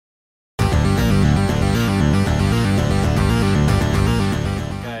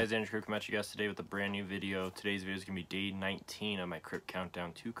Crypt coming at you guys today with a brand new video. Today's video is going to be day 19 of my Crypt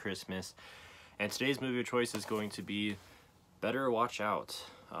countdown to Christmas. And today's movie of choice is going to be Better Watch Out.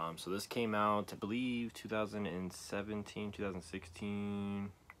 So this came out, I believe, 2017, 2016.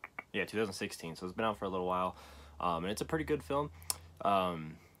 Yeah, 2016. So it's been out for a little while. And it's a pretty good film. I'll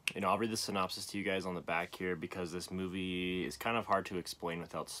read the synopsis to you guys on the back here because this movie is kind of hard to explain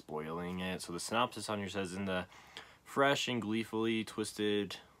without spoiling it. So the synopsis on here says, in the fresh and gleefully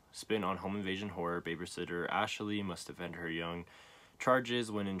twisted spin on home invasion horror, babysitter Ashley must defend her young charges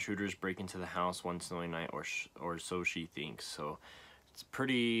when intruders break into the house one snowy night, or so she thinks. So it's a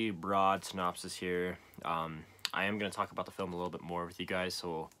pretty broad synopsis here. I am going to talk about the film a little bit more with you guys,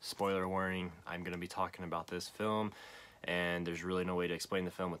 so spoiler warning, I'm going to be talking about this film, and there's really no way to explain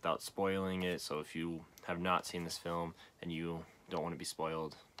the film without spoiling it. So if you have not seen this film and you don't want to be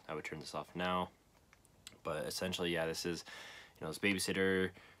spoiled, I would turn this off now. But essentially, yeah, this is, this babysitter,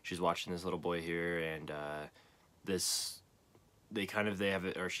 she's watching this little boy here, and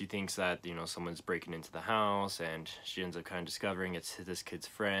she thinks that, someone's breaking into the house, and she ends up kind of discovering it's this kid's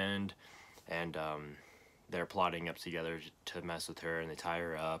friend, and they're plotting up together to mess with her, and they tie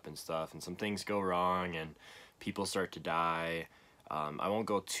her up and stuff, and some things go wrong, and people start to die. I won't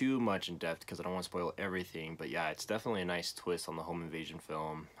go too much in depth because I don't want to spoil everything, but yeah, it's definitely a nice twist on the home invasion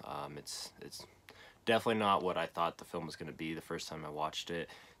film. It's definitely not what I thought the film was going to be the first time I watched it.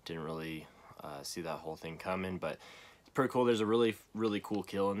 Didn't really see that whole thing coming, but it's pretty cool. There's a really cool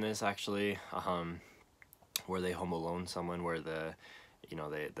kill in this, actually, where they Home Alone someone, where they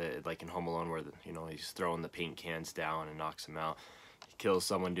like in Home Alone, where he's throwing the paint cans down and knocks him out. He kills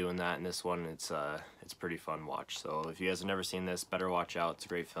someone doing that in this one. It's pretty fun watch. So if you guys have never seen this, better watch out. It's a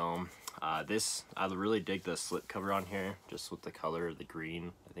great film. I really dig the slip cover on here, just with the color of the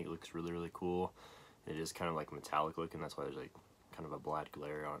green. I think it looks really cool. It is kind of like metallic looking, that's why there's like kind of a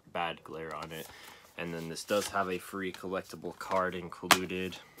bad glare on it. And then this does have a free collectible card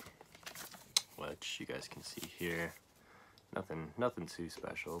included, which you guys can see here. Nothing too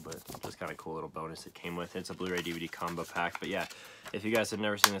special, but just kind of cool little bonus it came with. It's a Blu-ray DVD combo pack. But yeah, if you guys have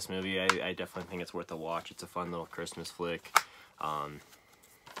never seen this movie, I definitely think it's worth a watch. It's a fun little Christmas flick. Yeah,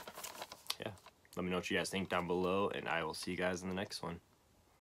 let me know what you guys think down below, and I will see you guys in the next one.